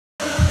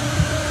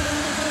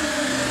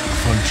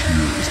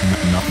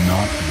not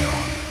beyond.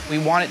 We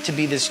want it to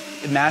be this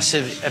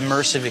massive,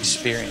 immersive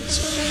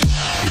experience.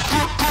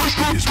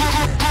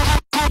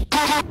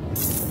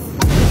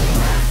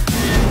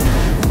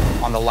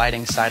 On the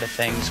lighting side of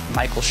things,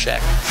 Michael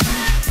Scheck.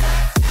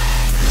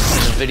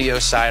 On the video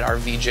side, our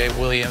VJ,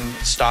 William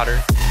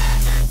Stoddard.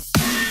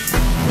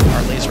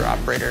 Our laser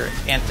operator,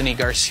 Anthony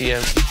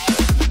Garcia.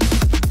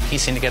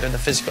 Piecing together the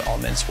physical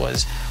elements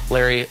was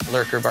Larry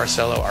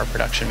Lurker-Barcelo, our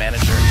production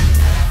manager.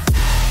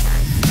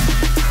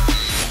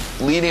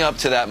 Leading up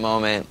to that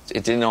moment,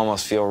 it didn't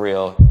almost feel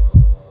real.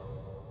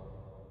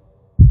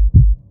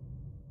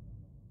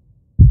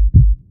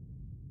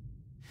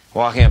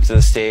 Walking up to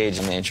the stage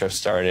and the intro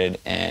started,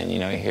 and you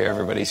hear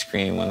everybody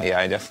scream.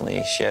 I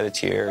definitely shed a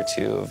tear or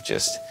two of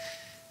just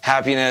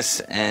happiness,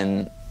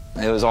 and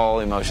it was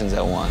all emotions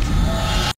at once.